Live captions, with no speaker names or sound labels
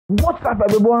What's up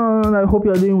everyone, I hope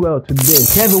you're doing well today.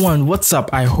 Hey everyone, what's up?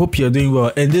 I hope you're doing well.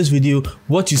 In this video,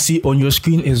 what you see on your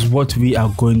screen is what we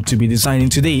are going to be designing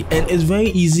today, and it's very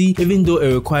easy even though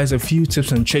it requires a few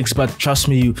tips and tricks, but trust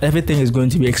me, everything is going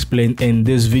to be explained in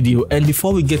this video. And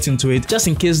before we get into it, just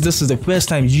in case this is the first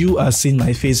time you are seeing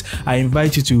my face, I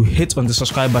invite you to hit on the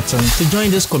subscribe button to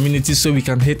join this community so we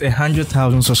can hit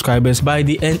 100,000 subscribers by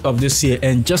the end of this year.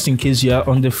 And just in case you are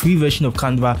on the free version of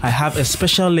Canva, I have a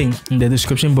special link in the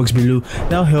description box below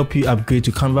that'll help you upgrade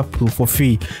to Canva Pro for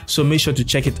free, so make sure to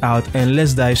check it out, and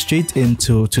let's dive straight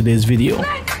into today's video.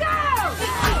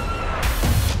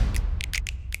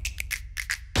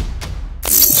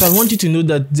 So I want you to know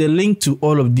that the link to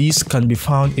all of these can be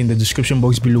found in the description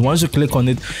box below. Once you click on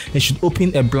it, it should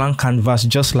open a blank canvas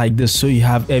just like this, so you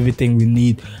have everything we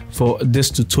need for this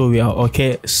tutorial.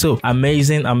 Okay, so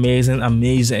amazing.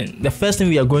 The first thing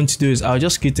we are going to do is I'll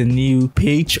just create a new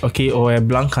page, okay, or a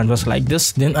blank canvas like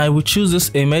this. Then I will choose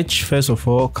this image. First of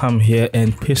all, come here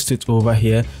and paste it over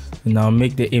here, and I'll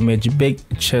make the image big,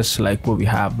 just like what we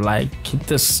have, like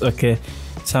this. Okay,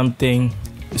 something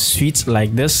sweet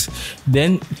like this.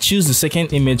 Then choose the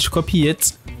second image, copy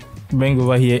it, bring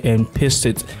over here and paste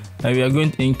it. And we are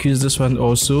going to increase this one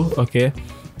also, okay,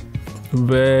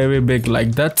 very big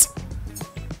like that,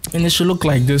 and it should look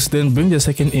like this. Then bring the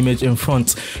second image in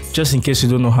front, just in case you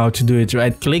don't know how to do it.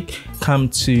 Right click, come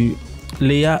to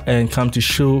layer and come to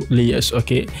show layers.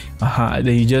 Okay, then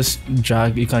you just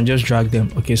drag, you can just drag them.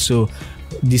 Okay, so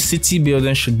the city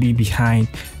building should be behind,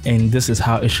 and this is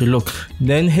how it should look.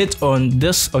 Then hit on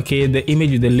this, okay, the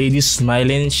image with the lady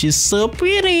smiling, she's so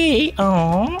pretty.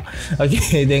 Oh,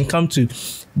 okay, then come to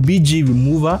BG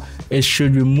remover. It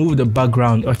should remove the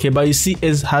background, okay, but you see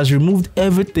it has removed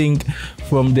everything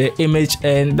from the image,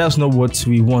 and that's not what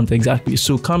we want exactly.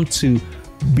 So come to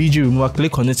BG remover,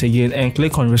 click on it again and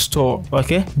click on restore.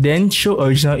 Okay, then show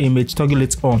original image, toggle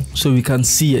it on so we can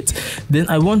see it. Then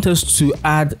I want us to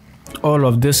add all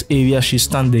of this area she's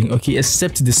standing, okay,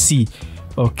 except the C.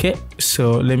 Okay,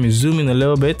 so let me zoom in a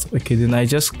little bit. Okay, then I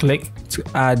just click to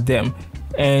add them,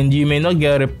 and you may not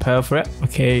get it perfect,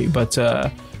 okay, but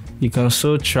you can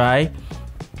still try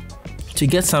to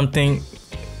get something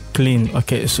clean.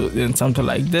 Okay, so then something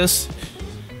like this,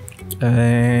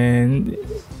 and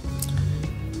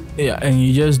yeah, and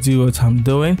you just do what I'm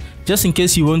doing. Just in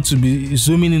case you want to be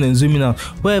zooming in and zooming out,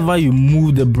 wherever you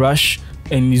move the brush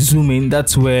and you zoom in,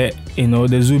 that's where, you know,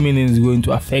 the zooming in is going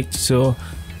to affect, so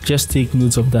just take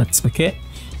note of that. Okay,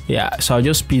 yeah, so I'll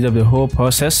just speed up the whole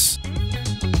process.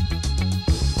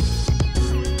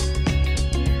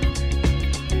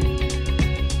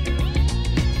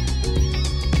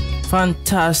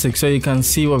 Fantastic. So you can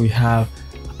see what we have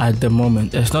at the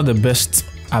moment. It's not the best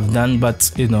I've done,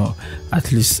 but you know,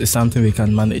 at least it's something we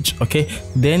can manage. Okay,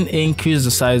 then increase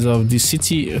the size of the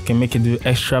city. Okay, make it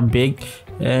extra big,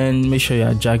 and make sure you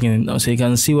are dragging it down so you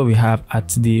can see what we have at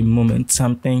the moment,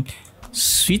 something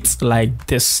sweet like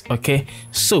this. Okay,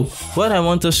 so what I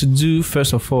want us to do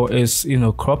first of all is, you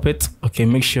know, crop it. Okay,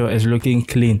 make sure it's looking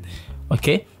clean.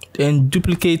 Okay, and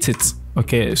duplicate it.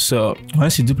 Okay, so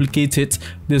once you duplicate it,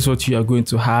 this is what you are going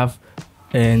to have,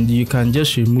 and you can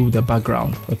just remove the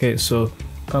background. Okay, so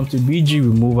come to BG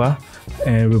remover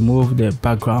and remove the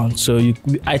background. So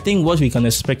I think what we can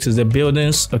expect is the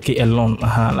buildings, okay, alone,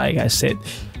 like I said.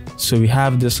 So we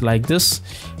have this like this,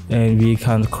 and we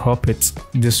can crop it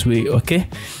this way. Okay,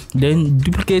 then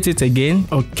duplicate it again.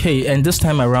 Okay, and this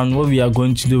time around what we are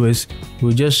going to do is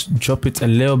we'll just drop it a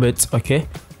little bit, okay,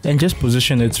 and just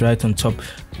position it right on top.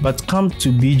 But come to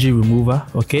BG remover,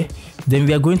 okay, then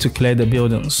we are going to clear the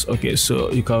buildings. Okay,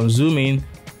 so you can zoom in,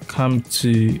 come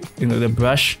to, you know, the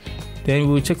brush, then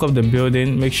we'll check off the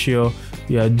building, make sure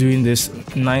you are doing this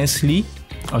nicely.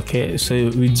 Okay, so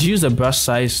reduce the brush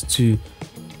size to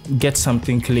get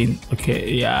something clean.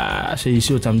 Okay, yeah, so you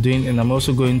see what I'm doing, and I'm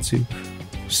also going to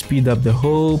speed up the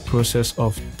whole process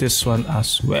of this one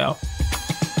as well.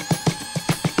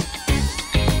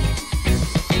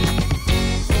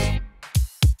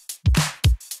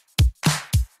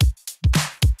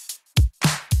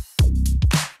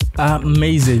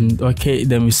 Amazing. Okay,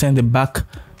 then we send it back,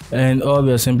 and all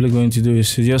we are simply going to do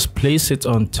is to just place it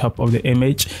on top of the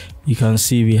image. You can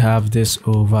see we have this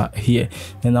over here,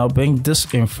 and I'll bring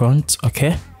this in front.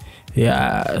 Okay,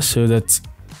 yeah, so that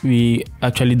we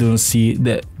actually don't see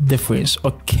the difference.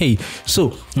 Okay,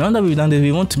 so now that we've done this,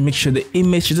 we want to make sure the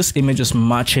image, this image is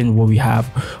matching what we have.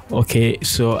 Okay,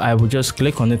 so I will just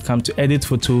click on it, come to edit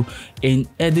photo. In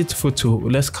edit photo,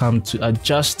 let's come to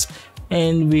adjust,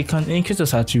 and we can increase the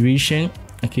saturation,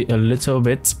 okay, a little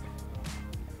bit.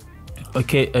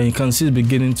 Okay, and you can see it's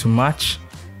beginning to match.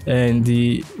 and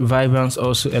the vibrance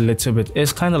also a little bit.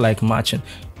 It's kind of like matching.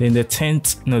 Then the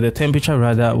temperature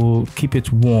rather will keep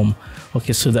it warm,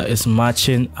 okay, so that it's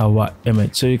matching our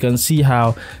image. So you can see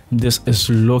how this is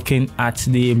looking at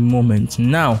the moment.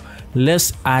 Now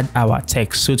let's add our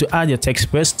text. So to add your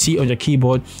text, press T on your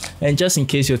keyboard, and just in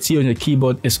case your T on your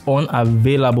keyboard is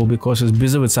unavailable because it's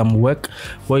busy with some work,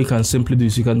 what you can simply do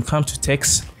is you can come to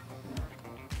text,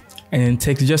 and in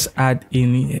text just add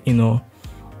in,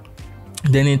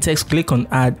 then in text click on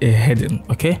add a heading.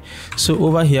 Okay, so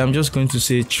over here I'm just going to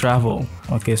say travel.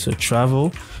 Okay, so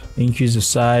travel, increase the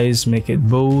size, make it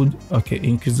bold. Okay,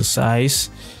 increase the size.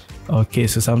 Okay,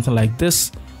 so something like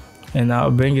this, and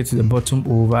I'll bring it to the bottom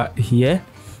over here.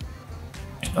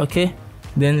 Okay,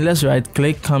 then let's right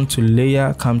click, come to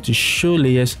layer, come to show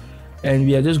layers, and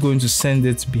we are just going to send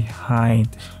it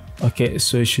behind. Okay,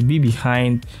 so it should be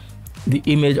behind the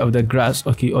image of the grass,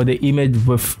 okay, or the image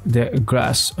with the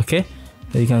grass. Okay,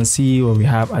 you can see what we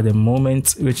have at the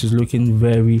moment, which is looking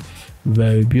very,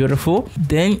 very beautiful.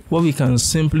 Then what we can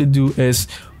simply do is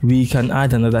we can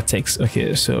add another text.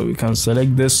 Okay, so we can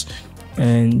select this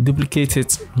and duplicate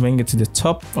it, bring it to the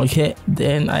top. Okay,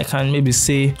 then I can maybe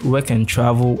say work and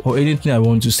travel, or anything I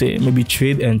want to say, maybe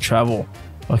trade and travel.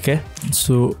 Okay,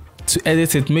 so to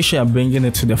edit it, make sure I'm bringing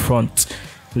it to the front.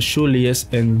 To show layers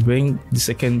and bring the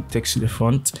second text to the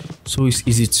front, so it's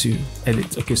easy to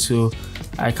edit. Okay, so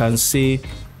I can say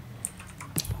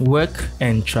work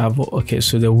and travel. Okay,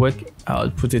 so the work,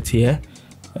 I'll put it here,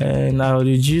 and I'll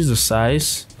reduce the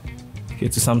size, okay,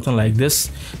 to something like this.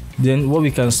 Then what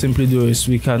we can simply do is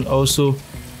we can also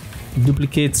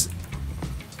duplicate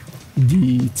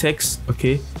the text,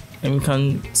 okay, and we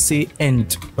can say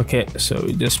end. Okay, so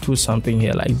we just put something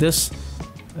here like this,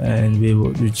 and we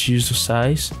will reduce the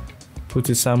size, put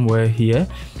it somewhere here.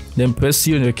 Then press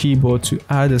C on your keyboard to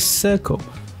add a circle,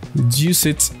 reduce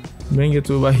it, bring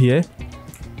it over here,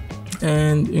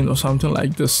 and something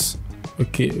like this.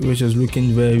 Okay, which is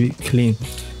looking very clean.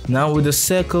 Now with the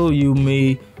circle, you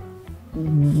may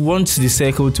want the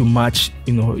circle to match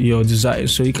your design,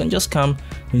 so you can just come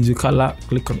into color,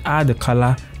 click on add the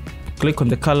color, click on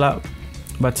the color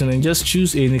button, and just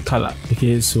choose any color.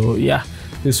 Okay, so yeah,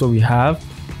 this is what we have.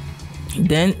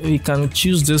 Then we can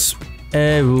choose this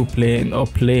aeroplane or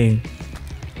plane,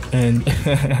 and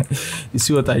you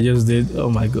see what I just did? Oh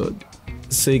my god.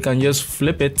 So you can just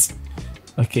flip it,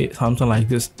 okay, something like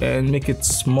this, and make it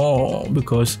small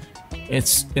because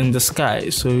it's in the sky.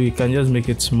 So you can just make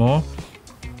it small,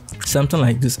 something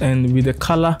like this. And with the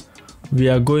color, we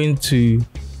are going to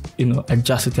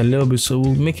adjust it a little bit, so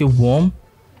we'll make it warm.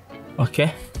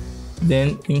 Okay,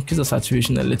 then increase the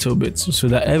saturation a little bit so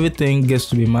that everything gets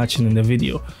to be matching in the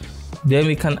video. Then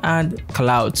we can add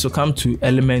clouds. So come to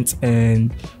element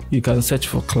and you can search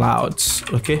for clouds.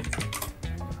 Okay,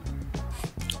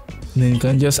 then you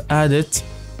can just add it,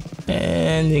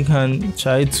 and you can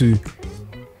try to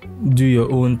do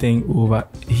your own thing over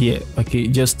here. Okay,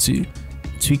 just to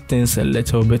tweak things a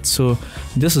little bit. So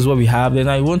this is what we have. Then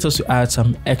I want us to add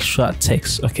some extra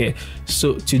text. Okay,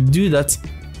 so to do that,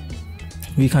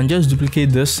 we can just duplicate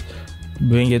this,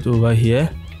 bring it over here.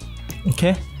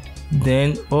 Okay,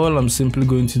 then all I'm simply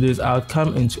going to do is I'll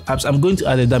come into apps. I'm going to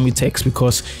add a dummy text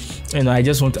because I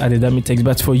just want to add a dummy text,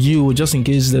 but for you, just in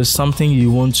case there's something you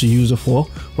want to use it for,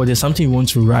 or there's something you want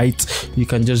to write, you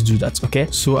can just do that. Okay,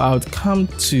 so I'll come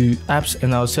to apps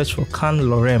and I'll search for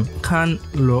Canva.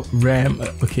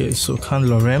 Okay, so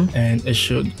Canva, and it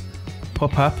should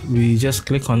pop up. We just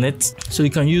click on it, so you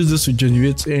can use this to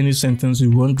generate any sentence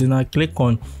you want. Then I click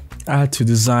on add to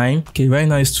design. Okay, right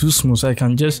now it's too small, so I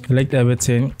can just select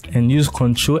everything and use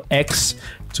Ctrl X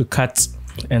to cut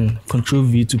and Ctrl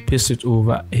V to paste it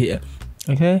over here.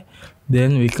 Okay,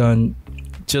 then we can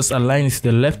just align it to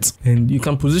the left, and you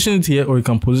can position it here or you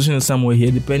can position it somewhere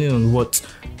here depending on what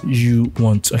you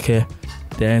want. Okay,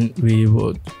 then we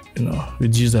would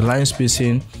reduce the line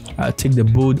spacing. I'll take the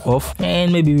bold off,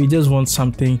 and maybe we just want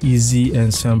something easy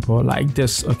and simple like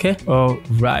this. Okay, all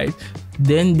right.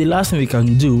 Then the last thing we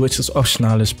can do, which is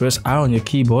optional, is press R on your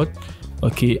keyboard.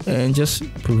 Okay, and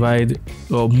just provide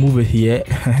or move it here.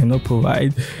 Not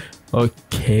provide.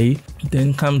 Okay,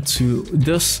 then come to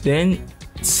this, then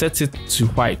set it to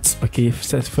white. Okay,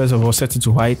 first of all set it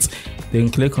to white, then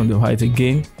click on the white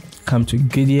again, come to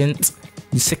gradient,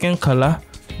 the second color,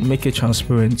 make it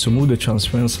transparent. So move the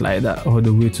transparent slider all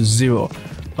the way to 0.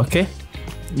 Okay,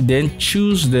 then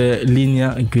choose the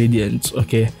linear gradient.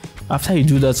 Okay, after you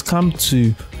do that, come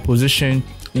to position.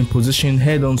 In position,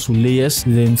 head on to layers,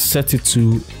 then set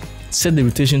the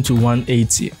rotation to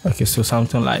 180. Okay, so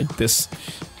something like this,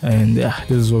 and yeah,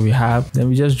 this is what we have. Then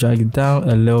we just drag it down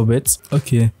a little bit.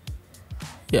 Okay,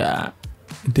 yeah,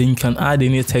 then you can add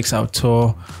any text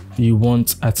author you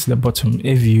want at the bottom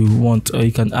if you want, or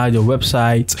you can add your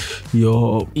website,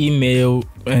 your email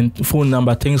and phone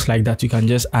number, things like that. You can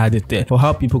just add it there for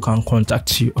how people can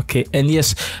contact you. Okay, and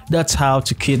yes, that's how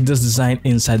to create this design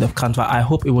inside of Canva. I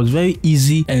hope it was very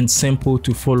easy and simple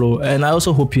to follow, and I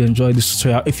also hope you enjoyed this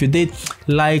tutorial. If you did,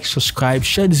 like, subscribe,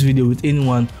 share this video with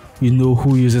anyone you know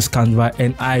who uses Canva,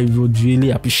 and I would really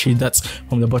appreciate that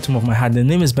from the bottom of my heart. The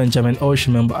name is Benjamin. Always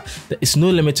remember, there is no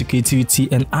limit to creativity,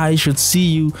 and I should see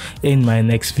you in my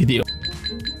next video.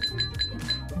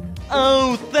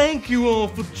 Oh, thank you all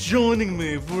for joining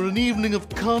me for an evening of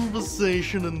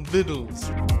conversation and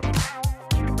vittles.